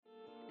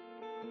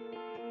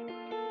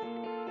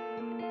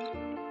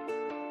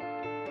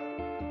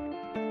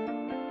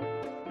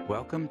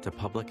Welcome to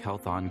Public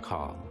Health on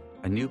Call,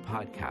 a new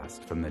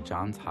podcast from the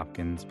Johns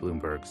Hopkins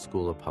Bloomberg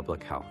School of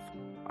Public Health.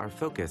 Our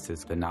focus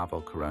is the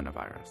novel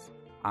coronavirus.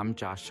 I'm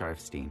Josh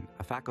Sharfstein,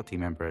 a faculty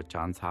member at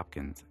Johns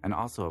Hopkins and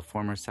also a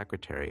former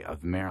secretary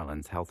of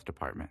Maryland's health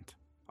department.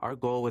 Our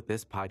goal with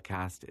this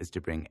podcast is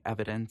to bring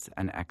evidence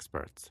and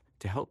experts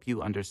to help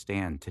you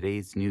understand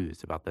today's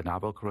news about the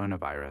novel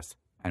coronavirus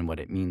and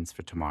what it means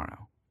for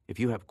tomorrow. If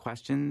you have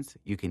questions,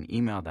 you can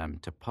email them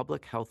to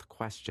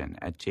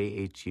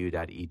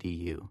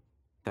publichealthquestion@jhu.edu.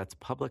 That's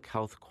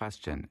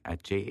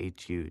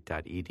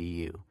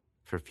publichealthquestion@jhu.edu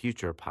for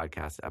future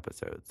podcast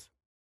episodes.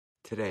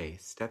 Today,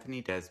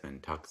 Stephanie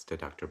Desmon talks to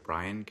Dr.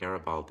 Brian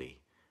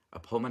Garibaldi, a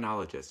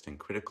pulmonologist and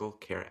critical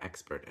care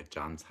expert at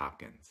Johns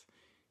Hopkins.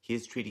 He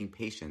is treating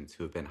patients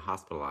who have been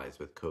hospitalized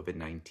with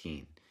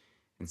COVID-19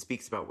 and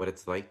speaks about what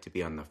it's like to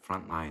be on the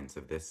front lines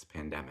of this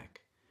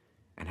pandemic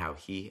and how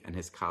he and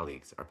his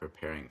colleagues are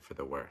preparing for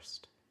the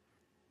worst.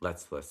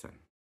 Let's listen.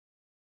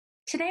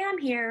 Today I'm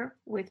here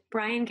with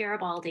Brian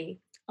Garibaldi,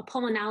 a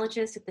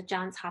pulmonologist at the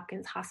Johns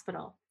Hopkins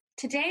Hospital.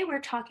 Today we're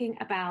talking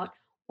about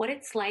what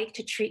it's like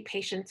to treat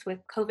patients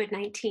with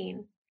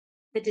COVID-19,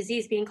 the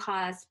disease being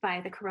caused by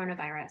the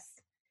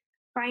coronavirus.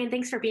 Brian,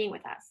 thanks for being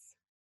with us.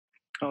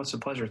 Oh, it's a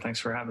pleasure. Thanks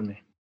for having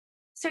me.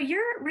 So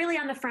you're really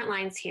on the front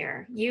lines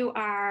here. You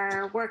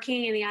are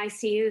working in the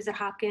ICUs at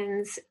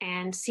Hopkins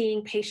and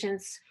seeing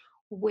patients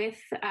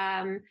with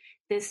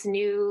this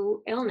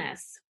new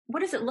illness.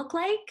 What does it look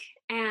like,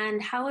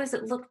 and how does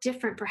it look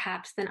different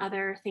perhaps than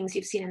other things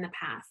you've seen in the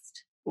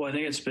past? Well, I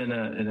think it's been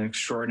an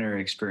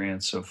extraordinary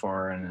experience so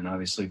far, and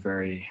obviously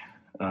very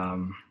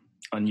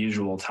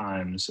unusual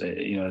times.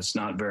 It's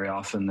not very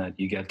often that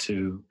you get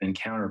to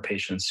encounter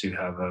patients who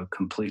have a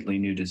completely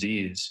new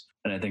disease.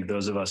 And I think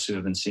those of us who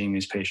have been seeing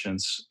these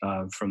patients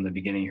from the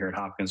beginning here at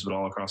Hopkins, but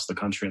all across the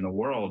country and the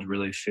world,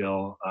 really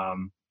feel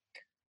an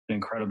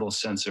incredible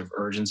sense of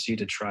urgency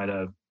to try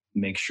to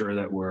make sure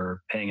that we're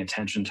paying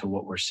attention to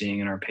what we're seeing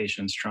in our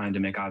patients, trying to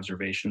make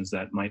observations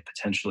that might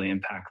potentially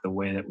impact the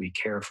way that we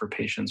care for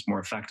patients more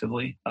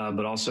effectively,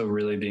 but also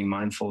really being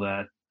mindful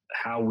that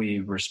how we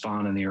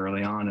respond in the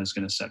early on is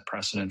going to set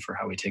precedent for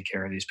how we take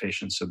care of these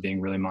patients. So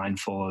being really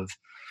mindful of,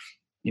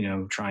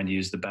 trying to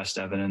use the best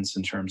evidence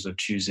in terms of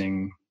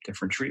choosing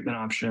different treatment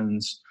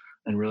options,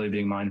 and really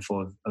being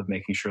mindful of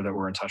making sure that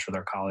we're in touch with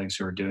our colleagues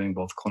who are doing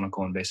both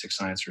clinical and basic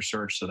science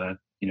research so that,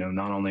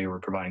 not only are we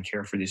providing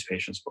care for these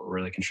patients, but we're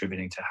really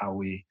contributing to how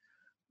we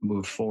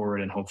move forward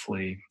and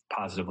hopefully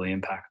positively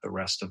impact the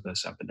rest of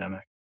this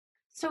epidemic.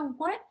 So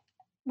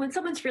when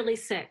someone's really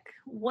sick,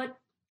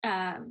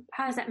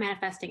 how is that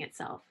manifesting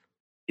itself?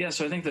 Yeah,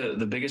 so I think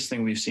the biggest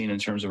thing we've seen in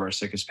terms of our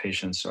sickest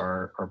patients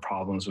are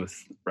problems with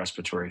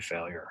respiratory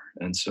failure.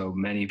 And so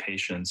many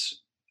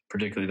patients,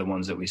 particularly the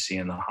ones that we see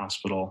in the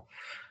hospital,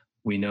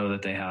 we know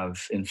that they have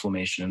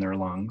inflammation in their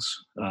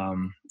lungs.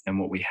 And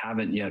what we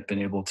haven't yet been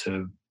able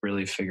to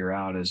really figure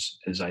out is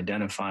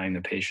identifying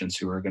the patients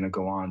who are going to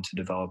go on to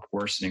develop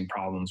worsening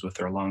problems with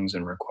their lungs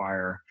and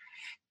require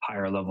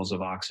higher levels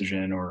of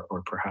oxygen or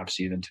perhaps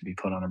even to be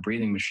put on a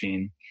breathing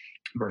machine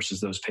versus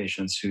those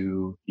patients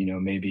who,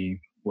 maybe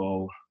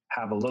will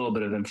have a little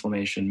bit of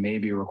inflammation,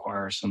 maybe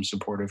require some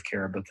supportive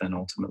care, but then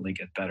ultimately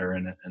get better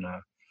in a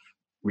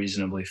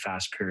reasonably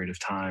fast period of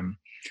time.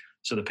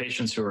 So the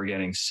patients who are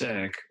getting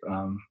sick,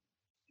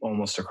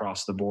 almost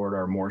across the board,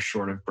 are more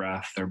short of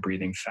breath. They're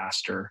breathing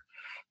faster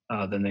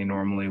than they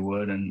normally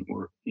would. And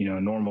a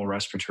normal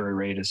respiratory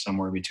rate is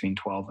somewhere between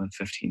 12 and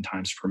 15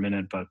 times per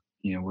minute. But,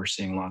 we're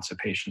seeing lots of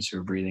patients who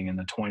are breathing in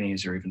the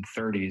 20s or even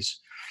 30s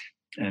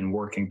and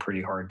working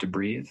pretty hard to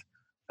breathe.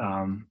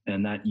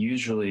 And that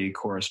usually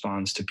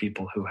corresponds to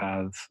people who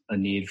have a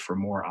need for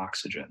more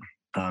oxygen.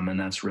 And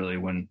that's really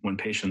when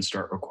patients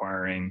start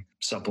requiring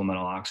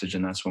supplemental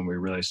oxygen, that's when we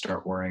really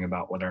start worrying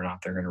about whether or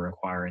not they're going to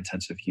require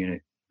intensive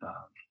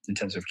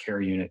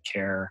care unit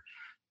care,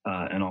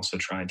 and also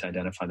trying to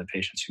identify the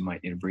patients who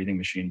might need a breathing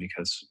machine.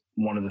 Because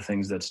one of the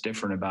things that's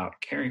different about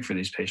caring for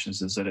these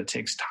patients is that it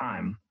takes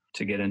time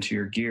to get into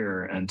your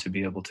gear and to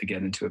be able to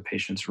get into a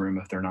patient's room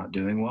if they're not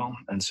doing well.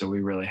 And so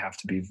we really have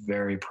to be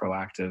very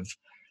proactive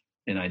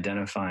in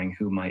identifying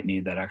who might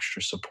need that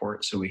extra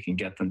support so we can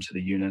get them to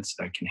the units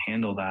that can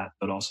handle that,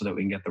 but also that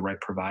we can get the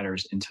right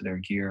providers into their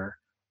gear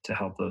to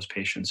help those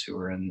patients who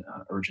are in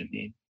urgent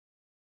need.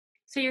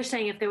 So you're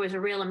saying if there was a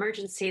real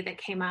emergency that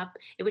came up,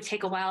 it would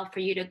take a while for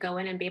you to go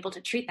in and be able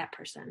to treat that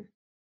person.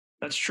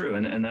 That's true.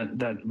 And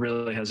that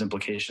really has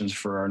implications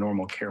for our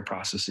normal care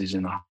processes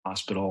in the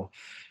hospital.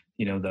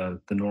 The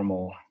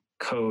normal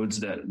codes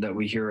that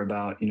we hear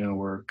about,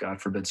 where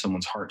God forbid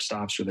someone's heart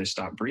stops or they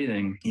stop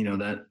breathing,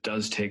 that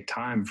does take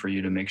time for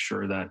you to make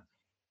sure that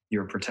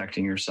you're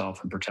protecting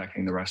yourself and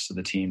protecting the rest of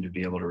the team to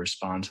be able to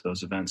respond to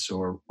those events.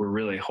 So we're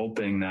really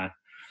hoping that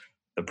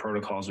the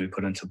protocols we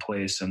put into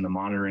place and the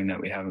monitoring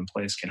that we have in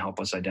place can help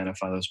us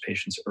identify those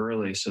patients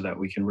early so that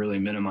we can really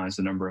minimize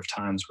the number of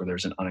times where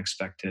there's an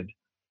unexpected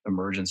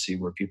emergency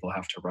where people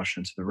have to rush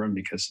into the room,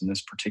 because in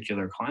this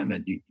particular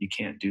climate, you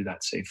can't do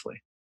that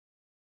safely.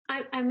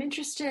 I'm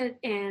interested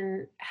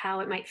in how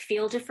it might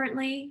feel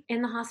differently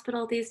in the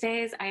hospital these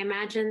days. I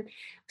imagine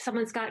if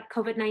someone's got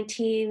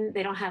COVID-19,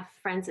 they don't have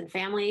friends and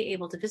family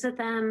able to visit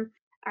them.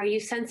 Are you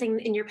sensing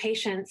in your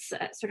patients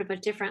sort of a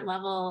different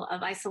level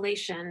of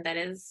isolation that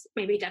is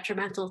maybe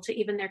detrimental to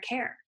even their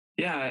care?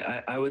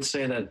 Yeah, I would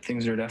say that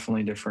things are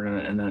definitely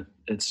different, and that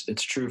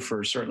it's true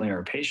for certainly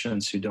our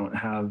patients who don't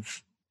have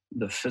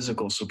the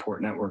physical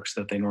support networks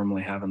that they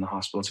normally have in the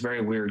hospital. It's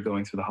very weird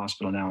going through the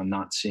hospital now and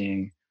not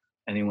seeing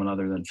anyone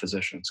other than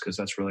physicians, because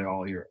that's really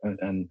all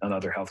and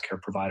other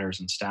healthcare providers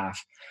and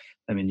staff.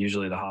 I mean,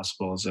 usually the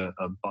hospital is a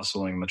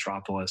bustling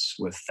metropolis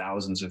with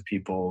thousands of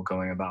people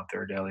going about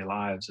their daily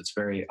lives. It's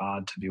very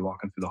odd to be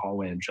walking through the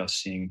hallway and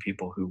just seeing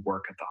people who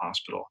work at the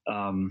hospital.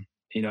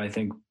 I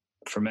think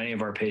for many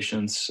of our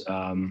patients,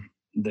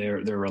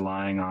 they're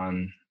relying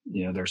on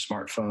their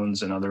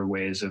smartphones and other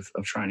ways of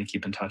trying to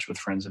keep in touch with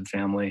friends and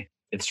family.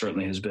 It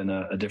certainly has been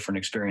a different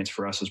experience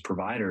for us as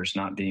providers,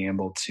 not being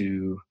able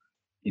to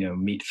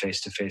meet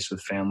face to face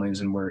with families,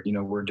 and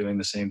we're doing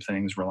the same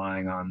things,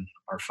 relying on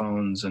our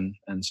phones and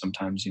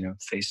sometimes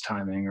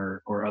FaceTiming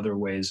or other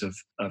ways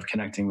of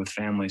connecting with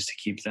families to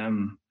keep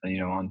them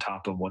on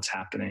top of what's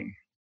happening.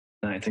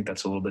 And I think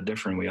that's a little bit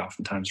different. We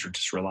oftentimes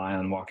just rely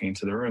on walking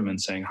into the room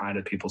and saying hi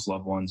to people's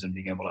loved ones and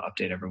being able to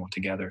update everyone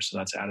together. So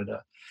that's added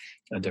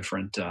a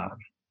different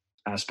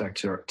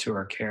aspect to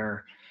our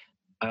care.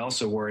 I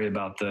also worry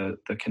about the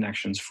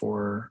connections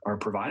for our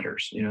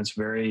providers. It's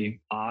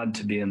very odd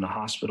to be in the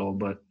hospital,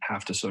 but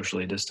have to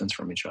socially distance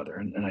from each other.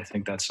 And I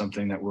think that's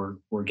something that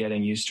we're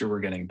getting used to,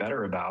 we're getting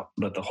better about.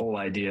 But the whole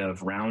idea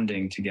of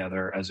rounding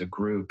together as a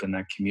group and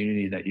that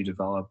community that you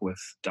develop with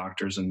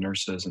doctors and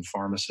nurses and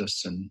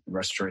pharmacists and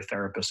respiratory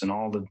therapists and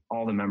all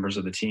the members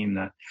of the team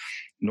that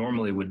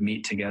normally would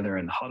meet together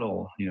and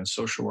huddle,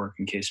 social work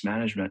and case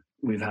management,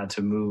 we've had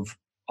to move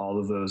all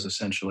of those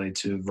essentially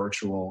to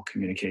virtual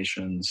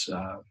communications,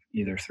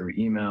 either through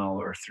email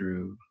or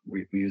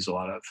we use a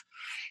lot of,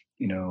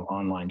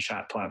 online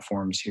chat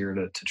platforms here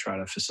to try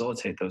to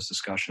facilitate those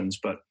discussions.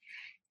 But,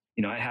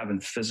 I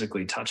haven't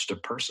physically touched a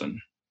person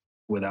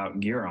without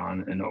gear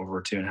on in over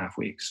 2.5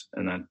 weeks.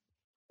 And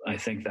I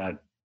think that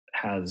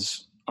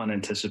has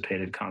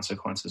unanticipated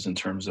consequences in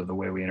terms of the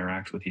way we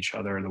interact with each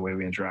other, the way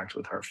we interact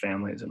with our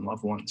families and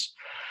loved ones.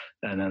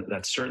 And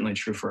that's certainly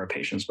true for our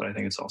patients, but I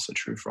think it's also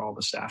true for all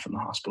the staff in the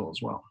hospital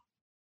as well.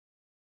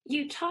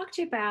 You talked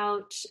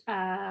about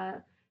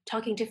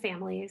talking to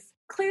families.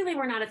 Clearly,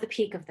 we're not at the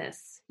peak of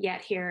this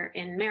yet here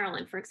in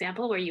Maryland, for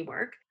example, where you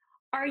work.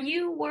 Are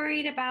you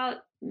worried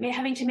about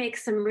having to make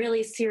some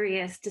really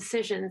serious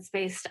decisions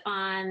based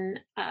on,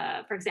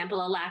 for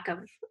example, a lack of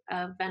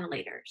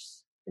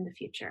ventilators in the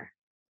future?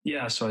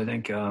 Yeah, so I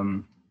think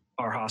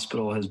our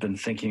hospital has been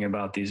thinking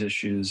about these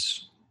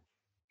issues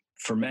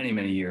for many,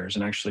 many years.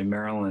 And actually,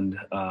 Maryland,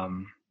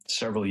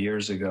 several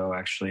years ago,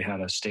 actually had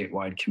a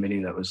statewide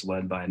committee that was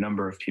led by a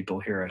number of people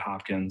here at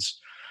Hopkins,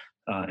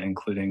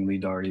 including Lee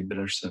Doherty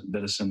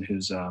Biddison,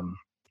 who's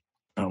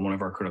one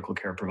of our critical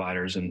care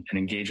providers, and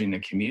engaging the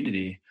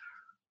community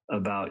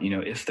about,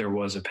 if there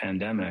was a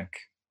pandemic,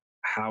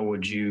 how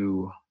would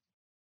you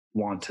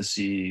want to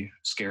see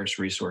scarce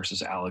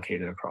resources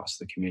allocated across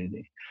the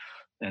community?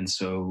 And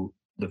so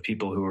the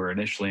people who were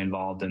initially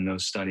involved in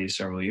those studies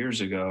several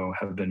years ago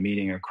have been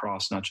meeting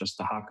across not just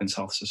the Hopkins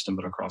health system,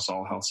 but across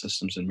all health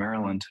systems in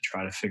Maryland to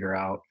try to figure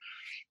out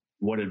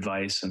what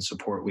advice and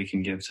support we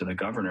can give to the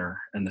governor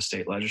and the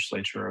state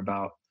legislature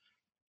about,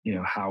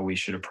 how we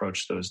should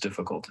approach those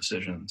difficult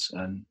decisions.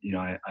 And,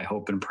 I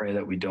hope and pray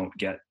that we don't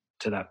get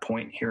to that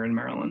point here in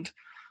Maryland.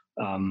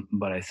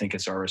 But I think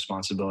it's our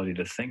responsibility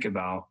to think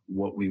about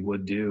what we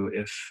would do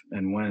if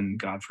and when,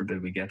 God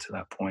forbid, we get to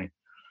that point.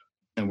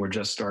 And we're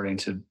just starting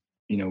to,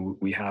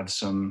 we have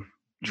some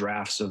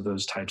drafts of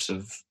those types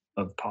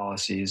of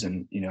policies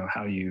and,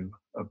 how you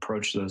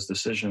approach those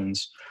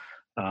decisions.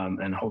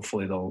 And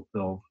hopefully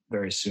they'll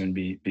very soon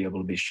be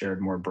able to be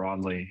shared more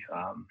broadly.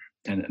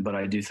 But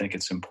I do think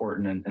it's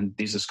important. And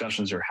these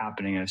discussions are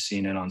happening. I've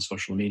seen it on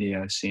social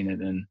media. I've seen it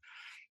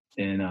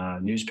in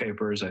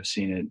newspapers. I've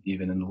seen it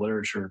even in the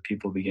literature,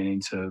 people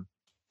beginning to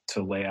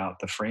lay out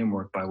the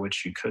framework by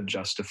which you could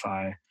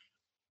justify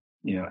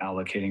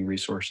allocating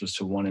resources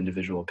to one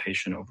individual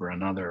patient over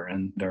another.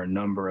 And there are a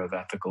number of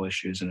ethical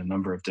issues and a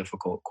number of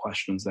difficult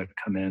questions that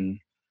come in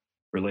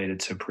related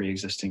to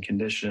pre-existing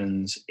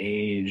conditions,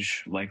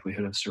 age,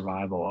 likelihood of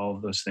survival, all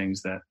of those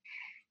things that,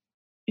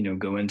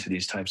 go into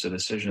these types of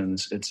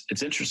decisions.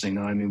 It's interesting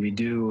though. I mean, we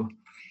do,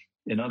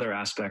 in other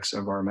aspects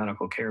of our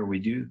medical care, we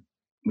do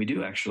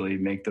actually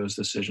make those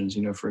decisions,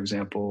 for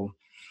example,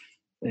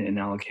 in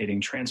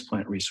allocating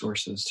transplant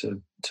resources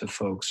to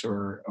folks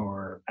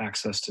or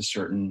access to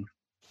certain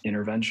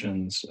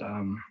interventions.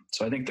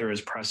 So I think there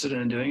is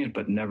precedent in doing it,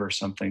 but never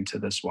something to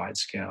this wide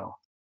scale.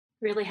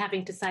 Really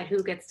having to decide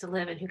who gets to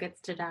live and who gets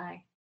to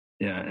die.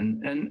 Yeah.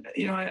 And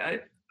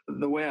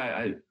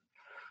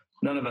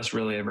none of us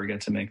really ever get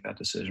to make that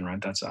decision,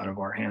 right? That's out of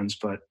our hands.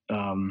 But,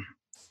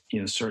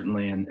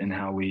 certainly in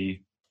how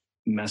we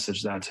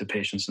message that to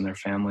patients and their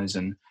families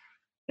and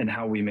and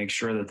how we make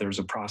sure that there's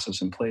a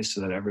process in place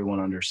so that everyone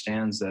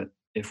understands that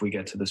if we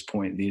get to this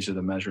point, these are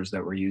the measures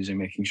that we're using,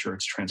 making sure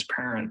it's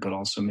transparent, but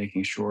also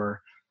making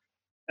sure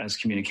as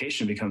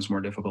communication becomes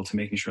more difficult to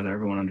making sure that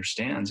everyone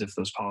understands if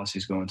those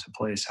policies go into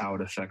place, how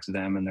it affects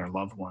them and their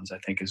loved ones, I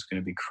think is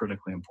going to be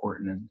critically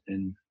important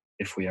in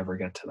if we ever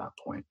get to that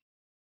point.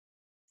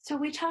 So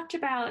we talked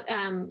about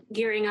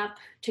gearing up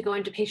to go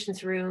into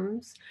patients'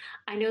 rooms.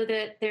 I know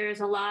that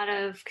there's a lot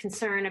of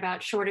concern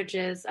about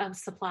shortages of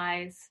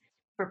supplies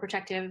for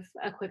protective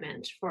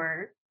equipment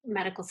for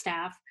medical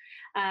staff.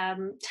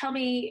 Tell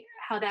me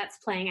how that's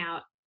playing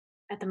out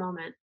at the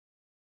moment.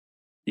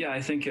 Yeah,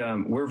 I think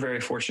we're very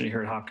fortunate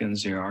here at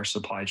Hopkins. Our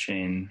supply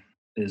chain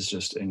is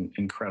just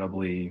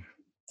incredibly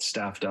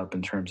staffed up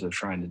in terms of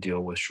trying to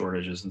deal with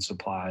shortages and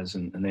supplies,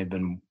 and they've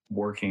been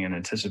working and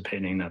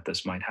anticipating that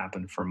this might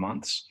happen for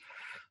months.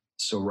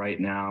 So right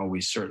now,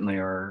 we certainly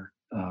are,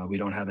 we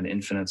don't have an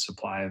infinite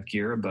supply of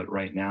gear, but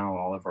right now,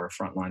 all of our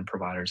frontline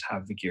providers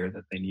have the gear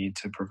that they need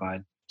to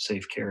provide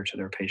safe care to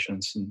their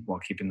patients and while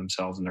keeping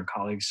themselves and their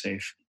colleagues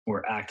safe.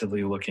 We're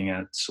actively looking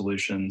at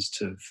solutions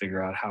to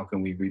figure out how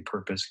can we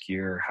repurpose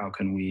gear, how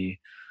can we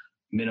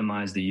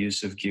minimize the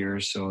use of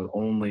gear so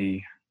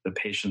only the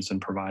patients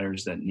and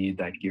providers that need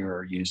that gear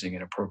are using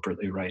it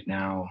appropriately right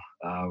now.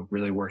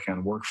 Really working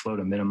on workflow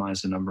to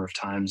minimize the number of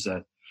times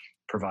that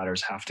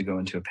providers have to go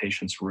into a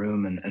patient's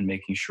room and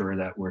making sure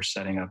that we're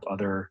setting up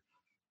other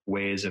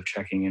ways of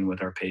checking in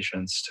with our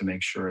patients to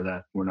make sure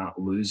that we're not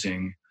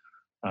losing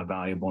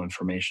valuable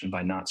information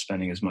by not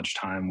spending as much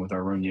time with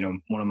our room.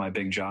 One of my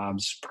big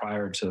jobs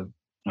prior to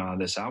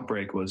this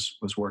outbreak was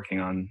working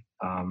on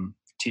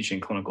teaching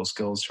clinical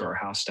skills to our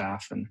house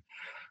staff. And,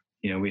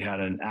 we had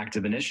an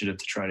active initiative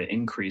to try to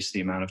increase the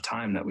amount of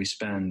time that we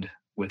spend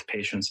with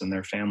patients and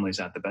their families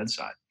at the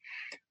bedside.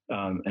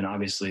 And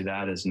obviously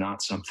that is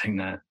not something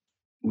that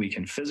we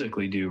can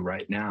physically do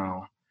right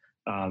now.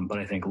 But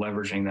I think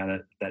leveraging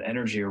that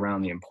energy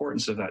around the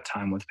importance of that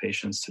time with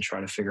patients to try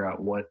to figure out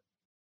what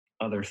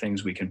other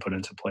things we can put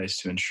into place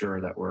to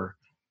ensure that we're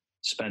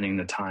spending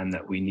the time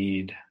that we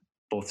need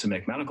both to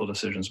make medical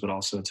decisions, but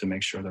also to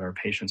make sure that our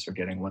patients are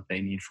getting what they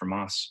need from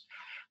us.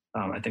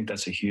 I think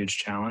that's a huge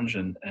challenge,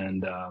 and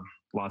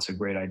lots of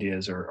great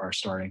ideas are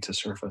starting to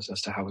surface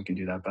as to how we can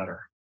do that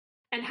better.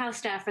 And house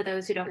staff, for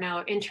those who don't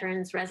know,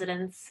 interns,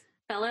 residents,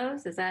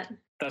 fellows, is that?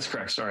 That's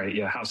correct. Sorry.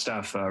 Yeah. House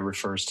staff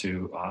refers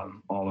to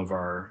all of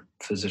our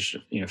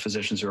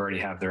physicians who already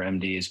have their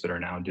MDs, but are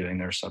now doing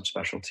their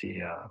subspecialty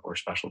or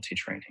specialty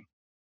training.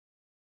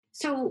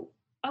 So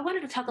I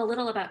wanted to talk a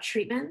little about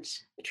treatment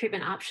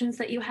options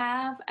that you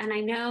have. And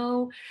I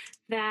know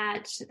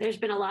that there's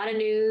been a lot of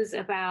news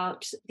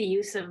about the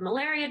use of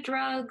malaria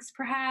drugs,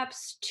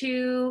 perhaps,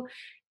 to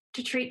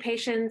treat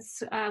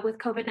patients with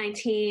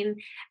COVID-19.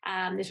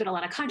 There's been a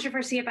lot of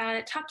controversy about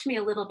it. Talk to me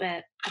a little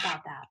bit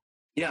about that.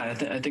 Yeah,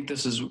 I think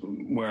this is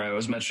where I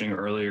was mentioning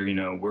earlier,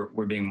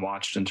 we're being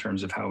watched in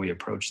terms of how we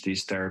approach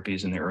these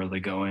therapies in the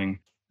early going.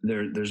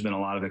 There's been a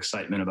lot of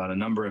excitement about a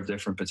number of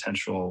different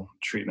potential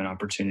treatment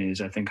opportunities.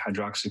 I think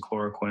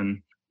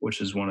hydroxychloroquine,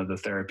 which is one of the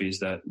therapies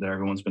that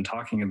everyone's been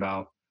talking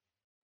about,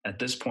 at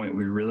this point,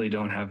 we really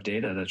don't have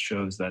data that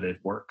shows that it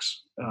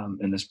works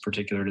in this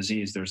particular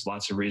disease. There's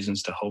lots of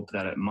reasons to hope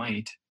that it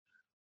might,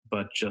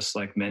 but just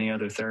like many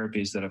other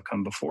therapies that have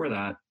come before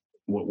that,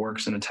 what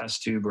works in a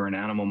test tube or in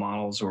animal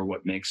models or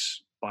what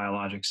makes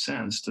biologic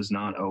sense does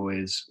not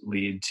always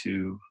lead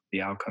to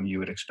the outcome you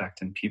would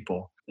expect in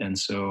people. And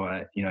so,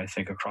 I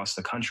think across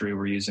the country,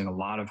 we're using a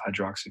lot of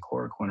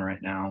hydroxychloroquine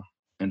right now.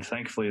 And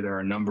thankfully, there are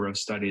a number of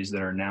studies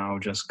that are now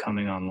just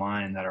coming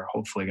online that are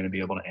hopefully going to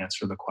be able to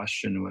answer the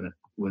question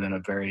within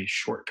a very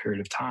short period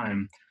of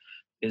time.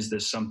 Is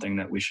this something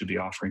that we should be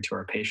offering to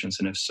our patients?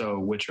 And if so,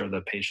 which are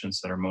the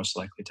patients that are most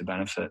likely to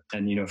benefit?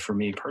 And, for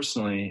me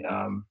personally,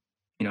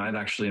 I've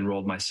actually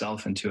enrolled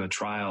myself into a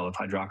trial of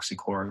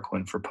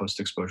hydroxychloroquine for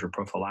post-exposure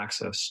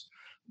prophylaxis,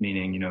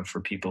 meaning,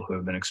 for people who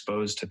have been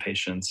exposed to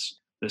patients.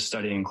 This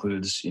study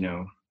includes,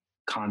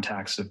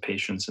 contacts of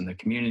patients in the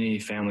community,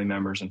 family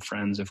members and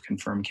friends of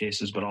confirmed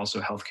cases, but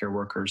also healthcare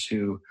workers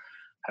who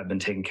have been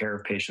taking care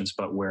of patients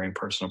but wearing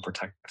personal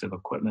protective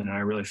equipment. And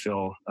I really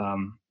feel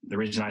the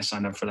reason I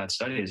signed up for that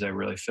study is I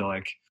really feel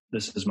like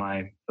this is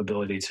my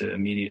ability to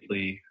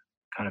immediately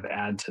kind of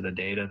add to the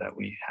data that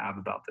we have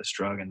about this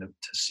drug and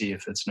to see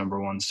if it's,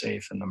 number one,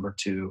 safe, and number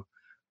two,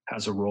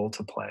 has a role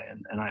to play.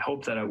 And I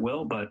hope that it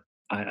will, but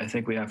I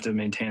think we have to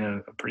maintain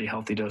a pretty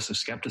healthy dose of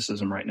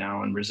skepticism right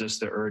now and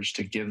resist the urge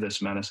to give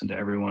this medicine to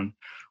everyone.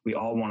 We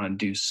all want to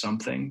do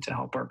something to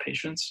help our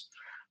patients,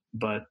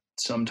 but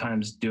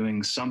sometimes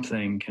doing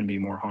something can be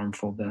more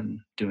harmful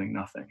than doing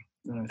nothing.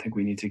 And I think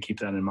we need to keep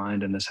that in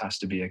mind, and this has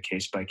to be a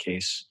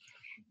case-by-case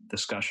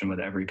discussion with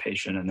every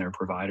patient and their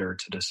provider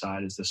to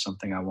decide, is this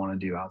something I want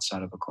to do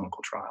outside of a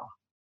clinical trial?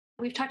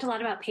 We've talked a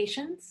lot about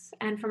patients.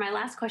 And for my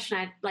last question,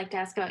 I'd like to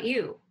ask about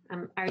you.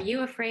 Are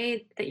you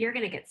afraid that you're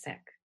going to get sick?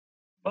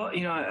 Well,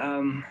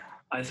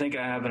 I think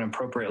I have an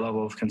appropriate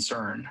level of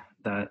concern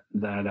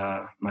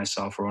that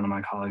myself or one of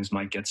my colleagues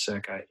might get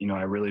sick.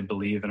 I really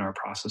believe in our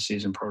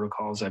processes and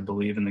protocols. I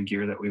believe in the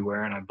gear that we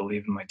wear, and I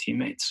believe in my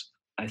teammates.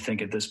 I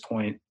think at this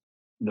point,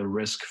 the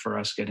risk for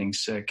us getting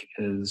sick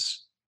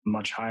is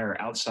much higher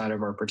outside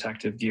of our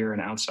protective gear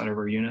and outside of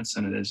our units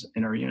than it is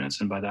in our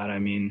units. And by that, I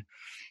mean,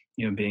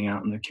 being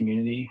out in the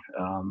community.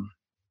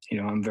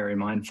 I'm very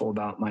mindful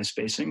about my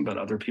spacing, but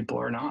other people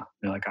are not.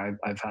 Like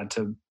I've had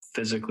to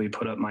physically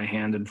put up my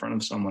hand in front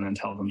of someone and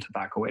tell them to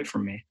back away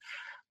from me.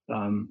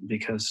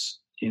 Because,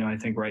 I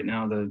think right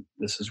now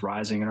this is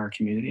rising in our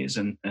communities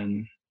and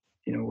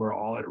we're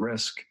all at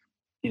risk.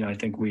 I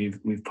think we've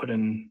put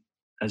in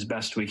as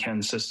best we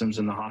can systems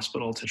in the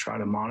hospital to try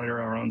to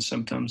monitor our own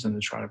symptoms and to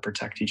try to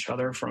protect each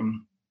other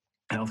from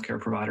a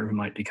healthcare provider who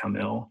might become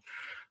ill.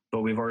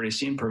 But we've already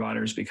seen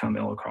providers become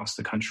ill across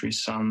the country,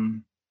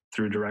 some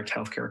through direct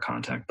healthcare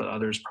contact, but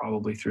others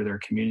probably through their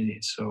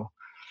communities. So,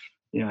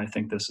 I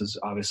think this is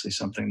obviously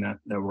something that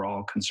we're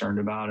all concerned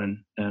about.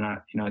 And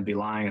I'd be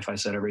lying if I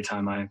said every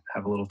time I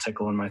have a little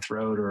tickle in my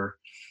throat or,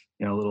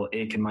 a little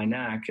ache in my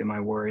neck, am I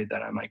worried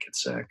that I might get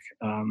sick?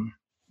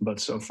 But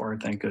so far,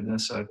 thank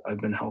goodness, I've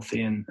been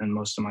healthy and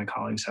most of my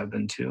colleagues have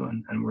been too.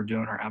 And we're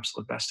doing our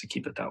absolute best to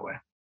keep it that way.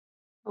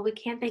 Well, we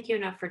can't thank you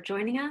enough for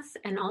joining us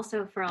and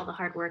also for all the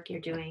hard work you're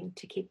doing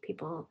to keep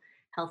people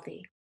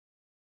healthy.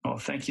 Well,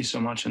 thank you so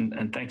much.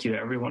 And thank you to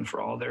everyone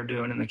for all they're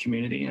doing in the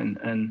community.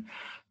 And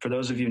for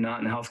those of you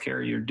not in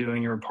healthcare, you're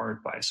doing your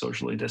part by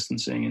socially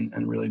distancing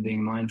and really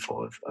being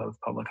mindful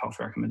of public health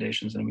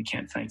recommendations. And we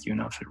can't thank you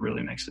enough. It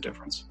really makes a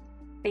difference.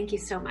 Thank you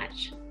so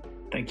much.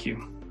 Thank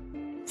you.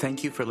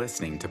 Thank you for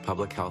listening to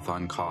Public Health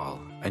on Call,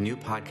 a new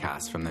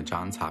podcast from the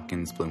Johns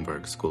Hopkins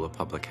Bloomberg School of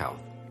Public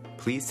Health.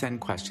 Please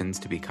send questions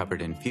to be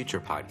covered in future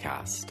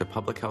podcasts to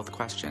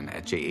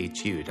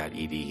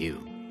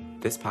publichealthquestion@jhu.edu.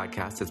 This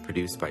podcast is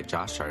produced by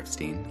Josh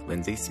Sharfstein,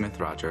 Lindsay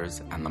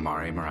Smith-Rogers, and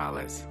Lamare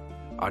Morales.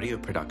 Audio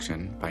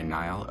production by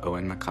Niall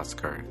Owen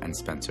McCusker and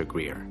Spencer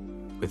Greer,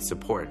 with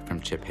support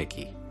from Chip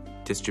Hickey.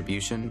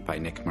 Distribution by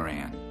Nick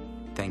Moran.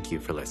 Thank you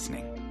for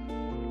listening.